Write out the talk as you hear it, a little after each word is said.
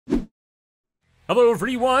Hello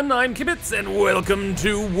everyone, I'm ImKibitz and welcome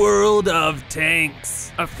to World of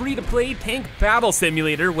Tanks, a free-to-play tank battle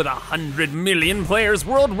simulator with 100 million players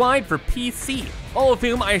worldwide for PC, all of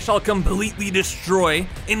whom I shall completely destroy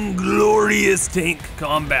in glorious tank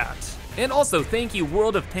combat. And also thank you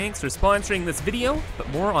World of Tanks for sponsoring this video, but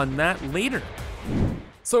more on that later.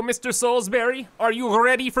 So Mr. Salisbury, are you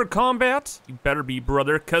ready for combat? You better be,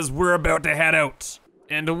 brother, cause we're about to head out.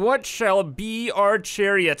 And what shall be our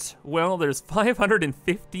chariot? Well, there's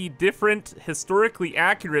 550 different historically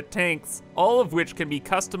accurate tanks, all of which can be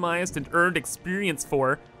customized and earned experience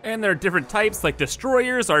for. And there are different types like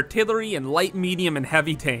destroyers, artillery, and light, medium, and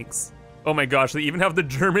heavy tanks. Oh my gosh, they even have the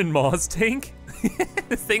German Moz tank?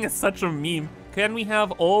 This thing is such a meme. Can we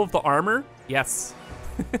have all of the armor? Yes.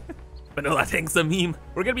 But no, that tank's a meme.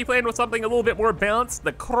 We're gonna be playing with something a little bit more balanced,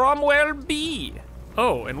 the Cromwell B.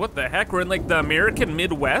 Oh, and what the heck? We're in like the American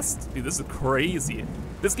Midwest? Dude, this is crazy.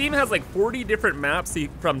 This game has like 40 different maps,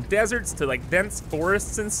 from deserts to like dense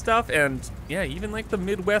forests and stuff, and yeah, even like the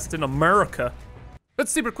Midwest in America. But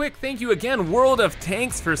super quick, thank you again, World of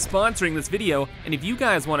Tanks, for sponsoring this video. And if you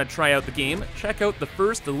guys want to try out the game, check out the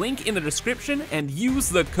first link in the description and use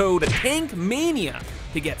the code TANKMANIA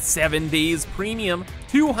to get 7 days premium,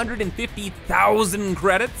 250,000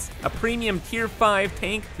 credits, a premium tier 5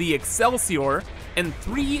 tank, the Excelsior, and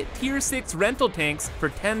 3 tier 6 rental tanks for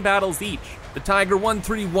 10 battles each. The Tiger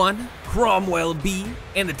 131, Cromwell B,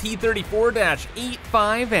 and the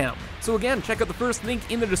T-34-85M. So again, check out the first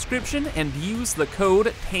link in the description and use the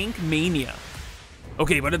code TANKMANIA.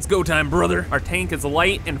 Okay, but it's go time, brother. Our tank is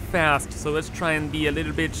light and fast, so let's try and be a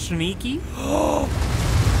little bit sneaky. Oh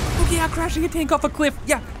yeah, crashing a tank off a cliff.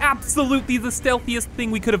 Yeah, absolutely the stealthiest thing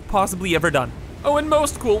we could have possibly ever done. Oh, and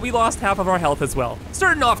most cool, we lost half of our health as well.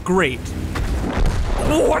 Starting off great.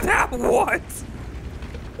 What happened? What?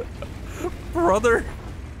 Brother.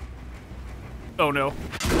 Oh no.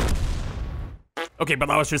 Okay, but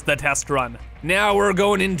that was just the test run. Now we're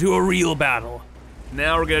going into a real battle.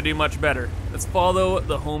 Now we're gonna do much better. Let's follow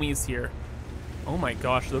the homies here. Oh my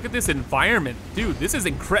gosh, look at this environment. Dude, this is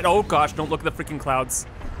incredible. Oh gosh, don't look at the freaking clouds.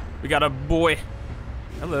 We got a boy.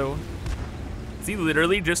 Hello. Is he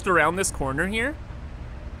literally just around this corner here?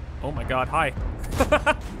 Oh my god, hi.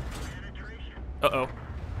 Uh-oh.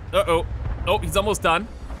 Uh-oh. Oh, he's almost done.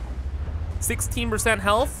 16%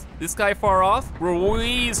 health. This guy far off. We're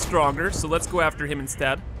way stronger, so let's go after him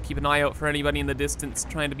instead. Keep an eye out for anybody in the distance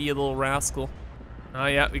trying to be a little rascal. Oh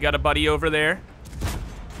yeah, we got a buddy over there.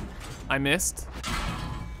 I missed.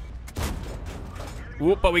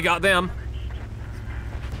 Whoop, but we got them.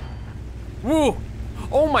 Woo!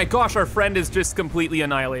 Oh my gosh, our friend is just completely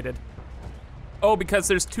annihilated. Oh, because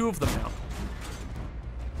there's 2 of them now.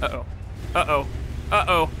 Uh-oh. Uh-oh.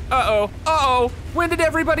 Uh-oh. Uh-oh. Uh-oh. When did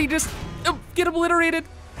everybody just get obliterated?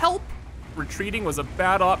 Help! Retreating was a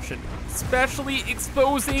bad option, especially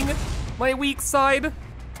exposing my weak side.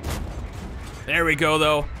 There we go,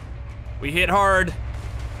 though. We hit hard.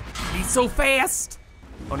 He's so fast.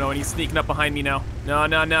 Oh no, and he's sneaking up behind me now. No,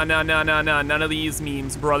 no, no, no, no, no, no. None of these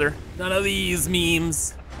memes, brother. None of these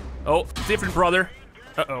memes. Oh, different brother.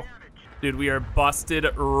 Uh-oh. Dude, we are busted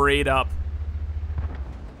right up.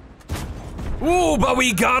 Ooh, but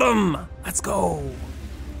we got him! Let's go.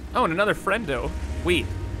 Oh, and another friendo. Wait,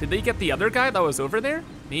 did they get the other guy that was over there?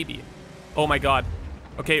 Maybe. Oh my god.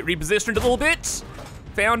 Okay, repositioned a little bit.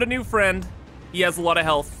 Found a new friend. He has a lot of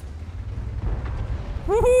health.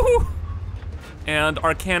 Woohoo! And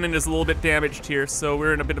our cannon is a little bit damaged here, so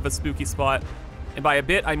we're in a bit of a spooky spot. And by a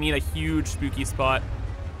bit, I mean a huge spooky spot.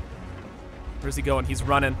 Where's he going? He's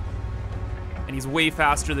running. And he's way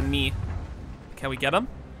faster than me. Can we get him?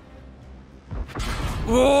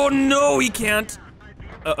 Oh no, he can't.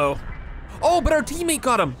 Uh-oh. Oh, but our teammate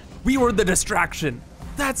got him. We were the distraction.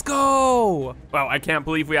 Let's go. Wow, I can't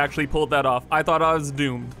believe we actually pulled that off. I thought I was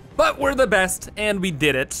doomed. But we're the best, and we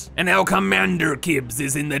did it. And now Commander Kibbs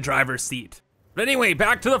is in the driver's seat. But anyway,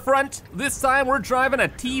 back to the front. This time we're driving a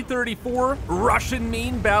T-34 Russian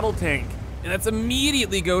main battle tank. And let's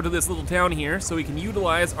immediately go to this little town here so we can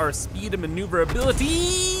utilize our speed and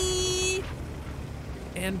maneuverability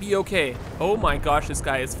and be okay. Oh my gosh, this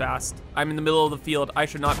guy is fast. I'm in the middle of the field. I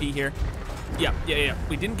should not be here. Yeah.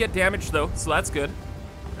 We didn't get damaged though, so that's good.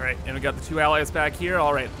 All right, and we got the 2 allies back here.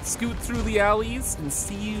 All right, scoot through the alleys and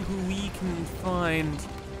see who we can find.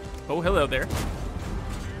 Oh, hello there.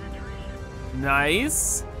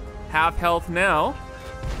 Nice. Half health now.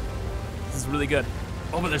 This is really good.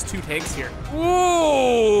 Oh, but there's 2 tanks here.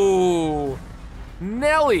 Whoa!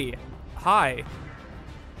 Nelly, hi.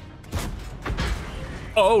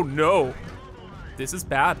 Oh no. This is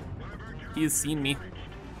bad. He has seen me.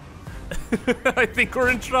 I think we're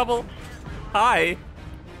in trouble. Hi.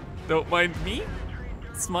 Don't mind me.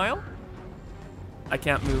 Smile. I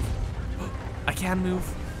can't move. I can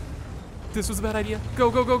move. This was a bad idea.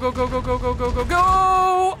 Go, go, go, go, go, go, go, go, go, go,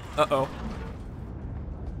 go! Uh-oh.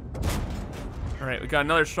 All right, we got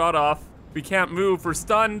another shot off. We can't move, we're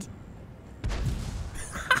stunned.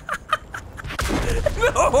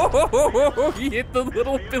 No, he hit the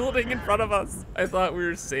little building in front of us. I thought we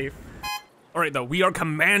were safe. All right, though, we are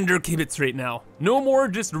Commander Kibitz right now. No more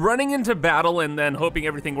just running into battle and then hoping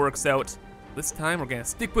everything works out. This time, we're gonna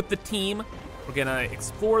stick with the team. We're gonna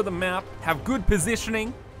explore the map, have good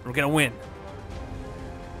positioning, we're gonna win.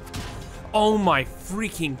 Oh my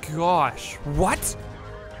freaking gosh. What?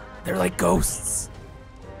 They're like ghosts.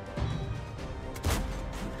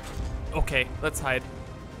 Okay, let's hide.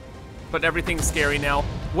 But everything's scary now.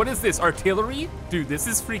 What is this, artillery? Dude, this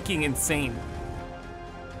is freaking insane.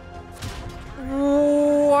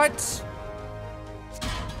 What?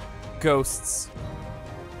 Ghosts.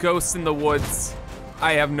 Ghosts in the woods.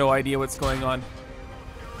 I have no idea what's going on.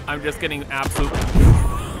 I'm just getting absolute.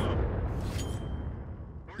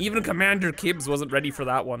 Even Commander Kibitz wasn't ready for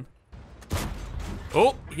that one.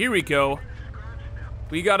 Oh, here we go.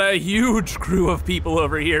 We got a huge crew of people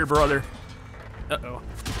over here, brother. Uh-oh.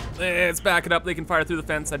 Let's back it up. They can fire through the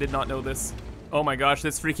fence. I did not know this. Oh my gosh,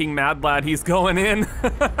 this freaking mad lad, he's going in.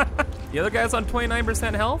 The other guy's on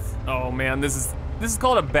 29% health? Oh man, this is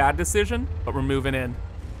called a bad decision, but we're moving in.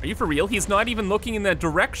 Are you for real? He's not even looking in that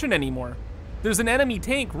direction anymore. There's an enemy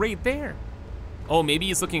tank right there. Oh, maybe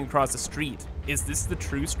he's looking across the street. Is this the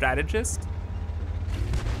true strategist?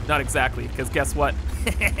 Not exactly, because guess what?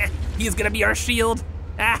 He's gonna be our shield.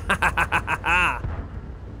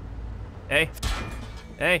 Hey,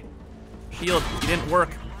 hey, shield, it didn't work.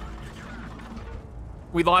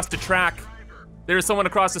 We lost a track. There's someone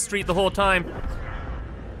across the street the whole time.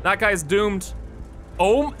 That guy's doomed.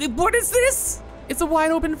 Oh, what is this? It's a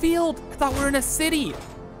wide open field. I thought we were in a city.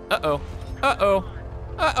 Uh-oh, uh-oh,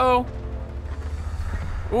 uh-oh.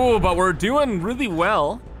 Ooh, but we're doing really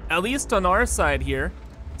well, at least on our side here.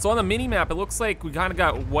 So on the mini-map, it looks like we kind of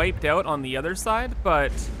got wiped out on the other side,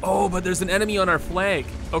 but, oh, but there's an enemy on our flag.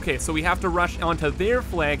 Okay, so we have to rush onto their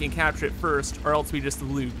flag and capture it first, or else we just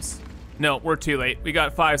lose. No, we're too late. We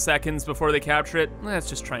got 5 seconds before they capture it. Let's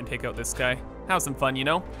just try and take out this guy. Have some fun, you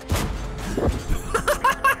know?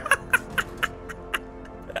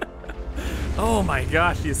 Oh my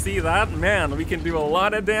gosh, you see that? Man, we can do a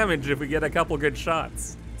lot of damage if we get a couple good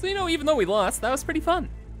shots. So, you know, even though we lost, that was pretty fun.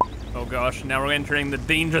 Oh gosh, now we're entering the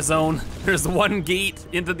danger zone. There's one gate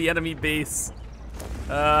into the enemy base.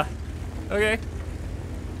 Okay.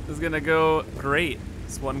 This is gonna go great.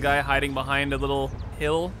 This one guy hiding behind a little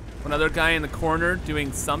hill. One other guy in the corner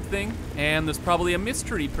doing something. And there's probably a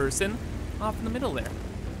mystery person off in the middle there.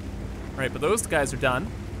 All right, but those guys are done.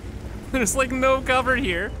 There's like no cover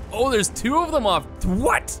here. Oh, there's 2 of them off.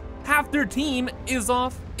 What? Half their team is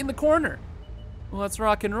off in the corner. Well, let's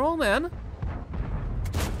rock and roll, man.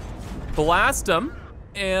 Blast them,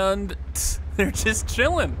 and they're just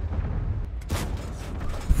chilling.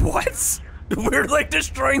 What? We're like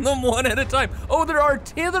destroying them one at a time. Oh, they're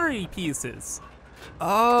artillery pieces.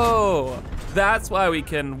 Oh, that's why we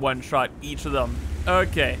can one-shot each of them.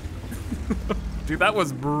 Okay. Dude, that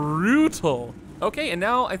was brutal. Okay, and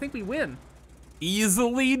now I think we win.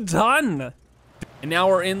 Easily done. And now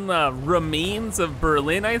we're in the remains of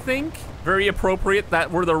Berlin, I think. Very appropriate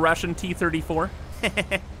that we're the Russian T-34.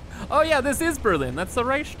 Oh yeah, this is Berlin, that's the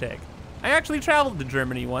Reichstag. I actually traveled to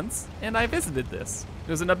Germany once, and I visited this.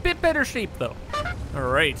 It was in a bit better shape though. All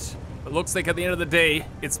right, it looks like at the end of the day,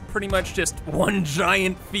 it's pretty much just one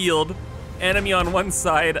giant field. Enemy on one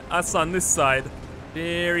side, us on this side.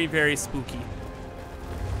 Very, very spooky.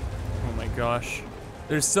 Oh my gosh.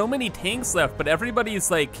 There's so many tanks left, but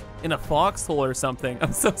everybody's like in a foxhole or something.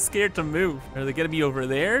 I'm so scared to move. Are they gonna be over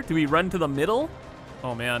there? Do we run to the middle?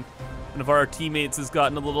 Oh man, one of our teammates has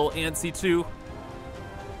gotten a little antsy too.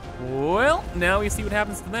 Well, now we see what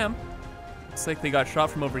happens to them. Looks like they got shot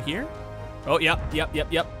from over here. Oh, yep.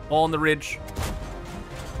 All on the ridge.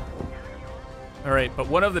 All right, but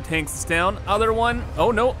one of the tanks is down. Other one,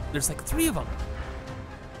 oh no, there's like 3 of them.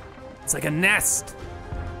 It's like a nest.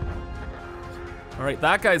 All right,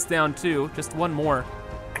 that guy's down too, just one more.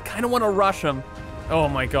 I kind of want to rush him. Oh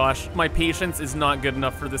my gosh, my patience is not good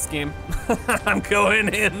enough for this game. I'm going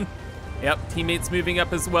in. Yep, teammates moving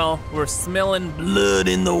up as well. We're smelling blood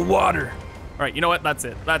in the water. All right, you know what, that's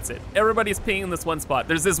it. Everybody's pinging this one spot.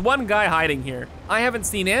 There's this one guy hiding here. I haven't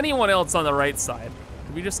seen anyone else on the right side.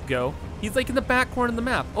 Can we just go? He's like in the back corner of the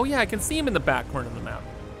map. Oh yeah, I can see him in the back corner of the map.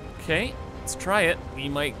 Okay, let's try it. We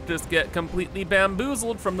might just get completely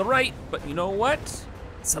bamboozled from the right, but you know what?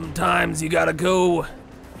 Sometimes you gotta go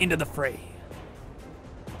into the fray.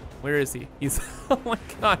 Where is he? He's, oh my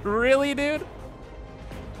God, really, dude?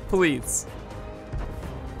 Please.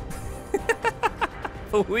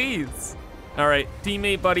 Please. All right,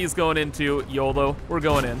 teammate buddy's going into YOLO. We're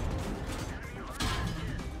going in.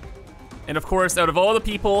 And of course, out of all the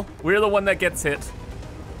people, we're the one that gets hit.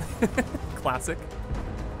 Classic.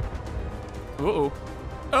 Uh-oh.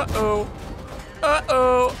 Uh-oh.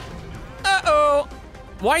 Uh-oh. Uh-oh.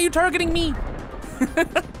 Why are you targeting me?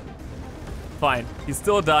 Fine, he's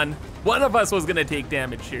still done. One of us was gonna take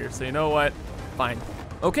damage here, so you know what? Fine.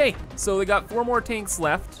 Okay, so they got 4 more tanks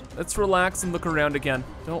left. Let's relax and look around again.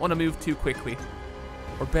 Don't wanna move too quickly.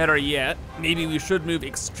 Or better yet, maybe we should move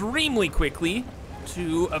extremely quickly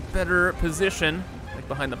to a better position, like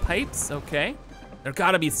behind the pipes, okay. There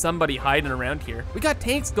gotta be somebody hiding around here. We got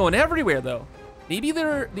tanks going everywhere though. Maybe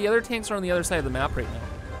the other tanks are on the other side of the map right now.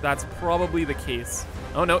 That's probably the case.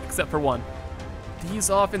 Oh no, except for one.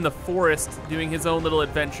 He's off in the forest doing his own little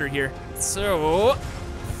adventure here. So,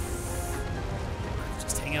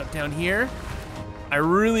 just hang out down here. I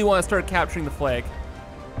really want to start capturing the flag.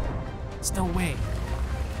 There's no way.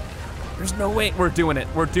 There's no way. We're doing it.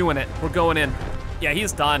 We're doing it. We're going in. Yeah,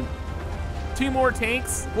 he's done. 2 more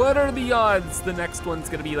tanks. What are the odds the next one's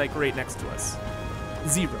gonna be like right next to us?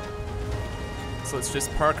 0. So let's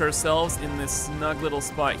just park ourselves in this snug little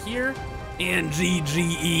spot here. And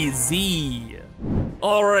GGEZ.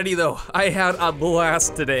 Alrighty though, I had a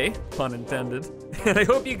blast today, pun intended. And I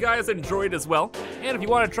hope you guys enjoyed as well. And if you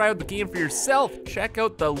want to try out the game for yourself, check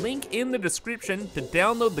out the link in the description to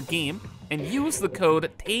download the game and use the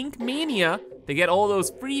code TANKMANIA to get all those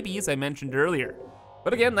freebies I mentioned earlier.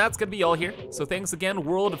 But again, that's gonna be all here. So thanks again,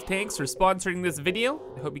 World of Tanks, for sponsoring this video.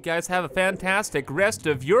 I hope you guys have a fantastic rest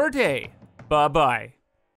of your day. Bye-bye.